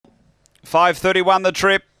5:31 the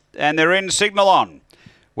trip, and they're in. Signal on.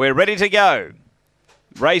 We're ready to go.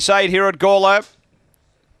 Race 8 here at Gawler.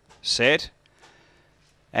 Set.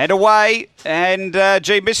 And away, and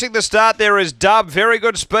missing the start there is Dub. Very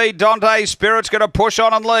good speed. Dante Spirit's going to push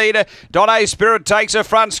on and lead. Dante Spirit takes a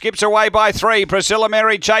front, skips away by 3. Priscilla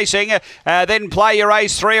Mary chasing. Then Play Your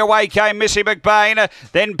Ace. 3 away came Missy McBain.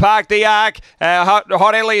 Then Park the Arc.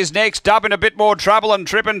 Hot Ellie is next. Dub in a bit more trouble, and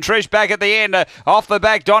Trip and Trish back at the end. Off the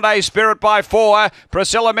back, Dante Spirit by 4.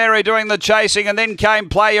 Priscilla Mary doing the chasing, and then came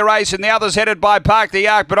Play Your Ace, and the others headed by Park the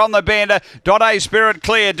Arc, but on the bend, Dante Spirit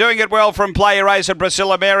clear. Doing it well from Play Your Ace and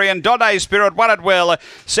Priscilla Mary, and Dante Spirit won it well.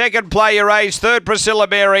 Second, Play Your Ace. Third, Priscilla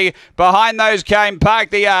Mary. Behind those came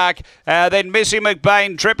Park the Arc. Then Missy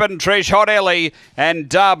McBain, Trip and Trish, Hot Ellie, and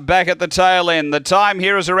Dub back at the tail end. The time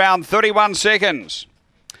here is around 31 seconds.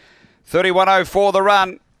 31.04 the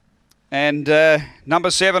run. And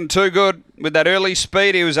number 7, Too Good. With that early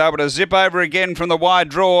speed, he was able to zip over again from the wide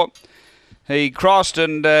draw. He crossed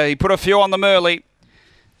and he put a few on the Merley.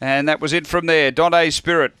 And that was it from there. Dante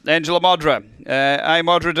Spirit, Angela Modra, A.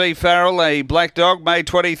 Modra D. Farrell, a Black Dog, May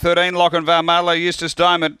 2013, Lochinvar Marlow, Eustace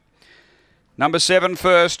Diamond. Number 7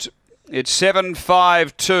 first. It's 7,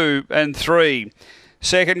 5, 2 and 3.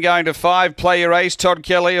 Second going to 5, Play Your Ace, Todd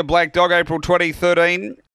Kelly, a Black Dog, April 2013.